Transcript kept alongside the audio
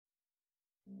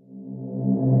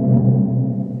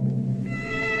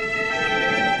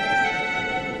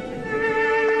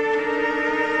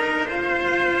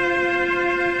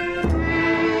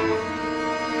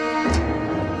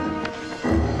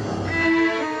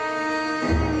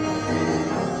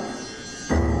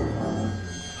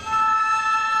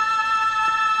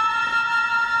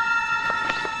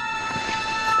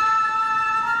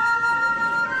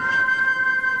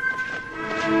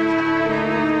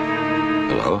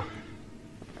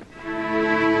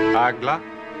lagla.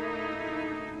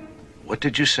 What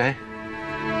did you say?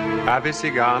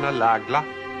 Avisigana lagla.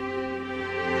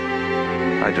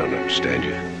 I don't understand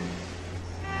you.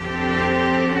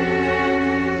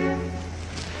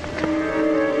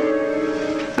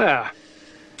 There.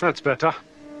 That's better.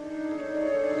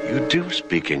 You do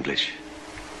speak English.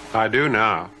 I do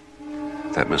now.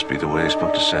 That must be the way I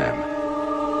spoke to Sam.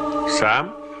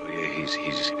 Sam? Oh, yeah, he's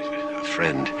a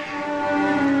friend.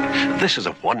 This is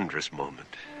a wondrous moment.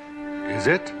 Is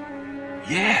it?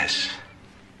 Yes.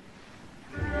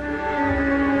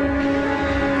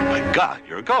 My God,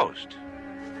 you're a ghost.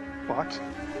 What?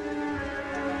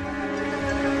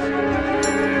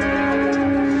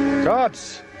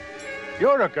 Gods!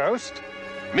 You're a ghost.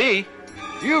 Me?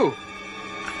 You!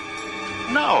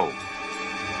 No.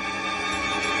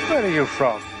 Where are you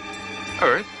from?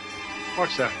 Earth?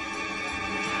 What's that?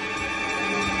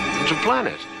 It's a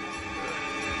planet.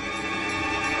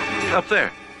 Up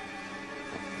there.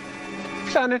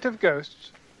 Planet of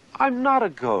ghosts. I'm not a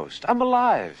ghost. I'm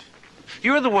alive.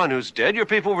 You're the one who's dead. Your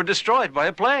people were destroyed by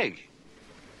a plague.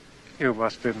 You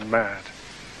must be mad.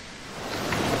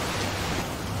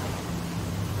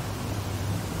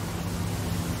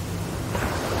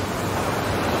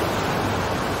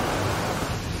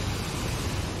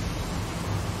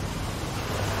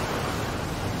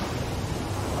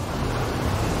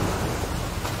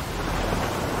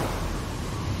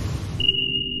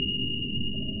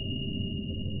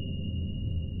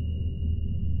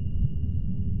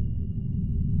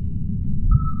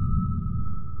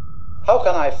 How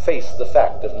can I face the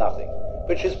fact of nothing,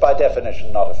 which is by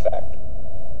definition not a fact?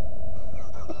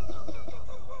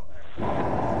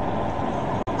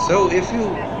 So if you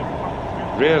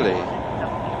really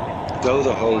go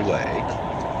the whole way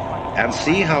and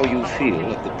see how you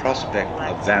feel at the prospect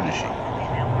of vanishing,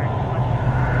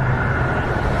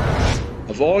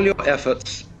 of all your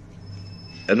efforts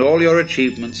and all your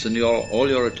achievements and all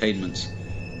your attainments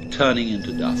turning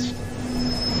into dust,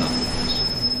 nothingness.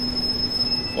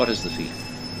 What is the feeling?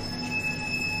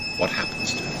 What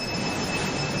happens to it?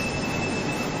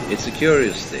 It's a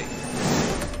curious thing.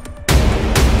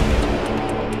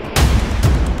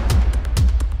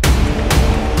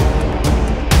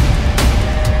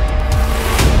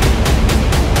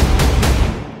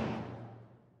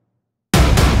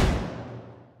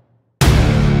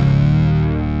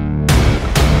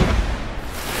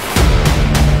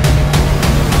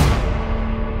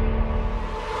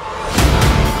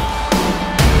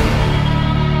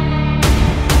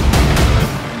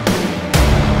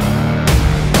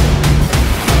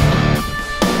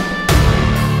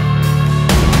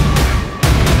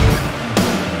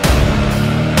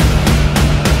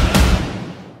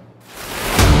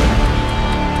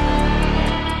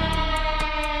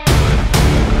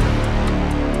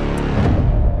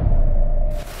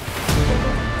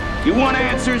 You want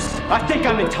answers? I think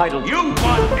I'm entitled. You want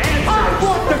answers? I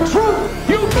want the truth!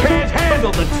 You can't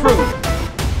handle the truth!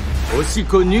 Aussi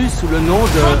connu sous le nom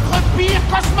de... Votre pire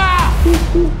cauchemar!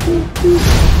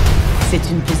 C'est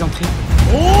une plaisanterie.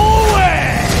 Oh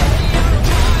ouais!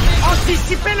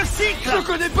 Anticipez le cycle! Je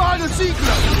connais pas le cycle!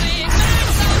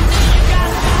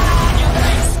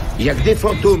 Il y a que des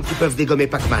fantômes qui peuvent dégommer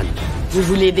Pac-Man. Vous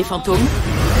voulez des fantômes?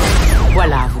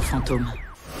 Voilà vos fantômes.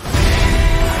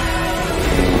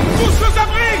 Tous aux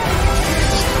abris!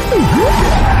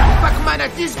 Pac-Man a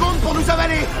 10 secondes pour nous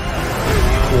avaler.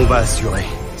 On va assurer.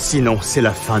 Sinon, c'est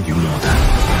la fin du monde.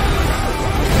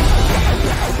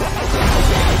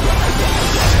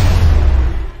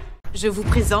 Je vous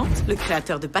présente le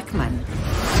créateur de Pac-Man.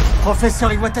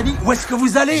 Professeur Iwatani, où est-ce que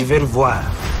vous allez? Je vais le voir.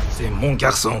 C'est mon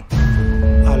garçon.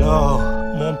 Alors,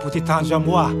 mon petit ange à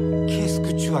moi, qu'est-ce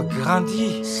que tu as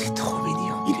grandi? C'est trop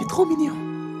mignon. Il est trop mignon.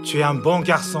 Tu es un bon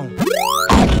garçon.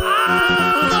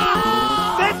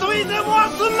 Détruisez-moi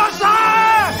ce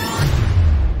machin!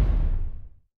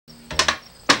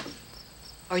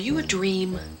 Are you a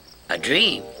dream? A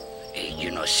dream?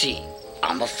 You know, see,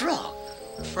 I'm a frog.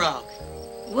 A frog?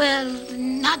 Well,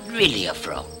 not really a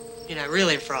frog. You're not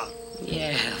really a frog?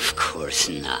 Yeah, of course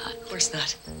not. Of course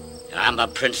not. I'm a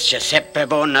Prince Giuseppe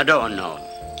Bonadono.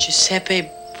 Giuseppe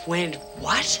Buen...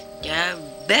 what?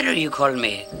 Better you call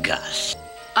me Gus.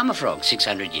 I'm a frog,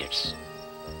 600 years.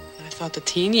 I thought the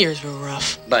teen years were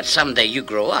rough. But someday you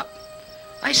grow up.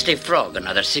 I stay frog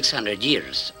another 600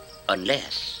 years,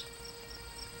 unless...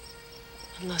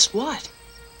 Unless what?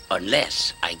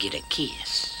 Unless I get a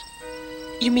kiss.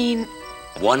 You mean...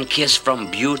 One kiss from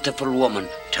beautiful woman,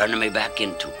 turn me back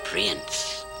into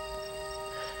prince.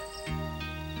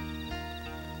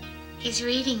 He's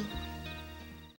reading.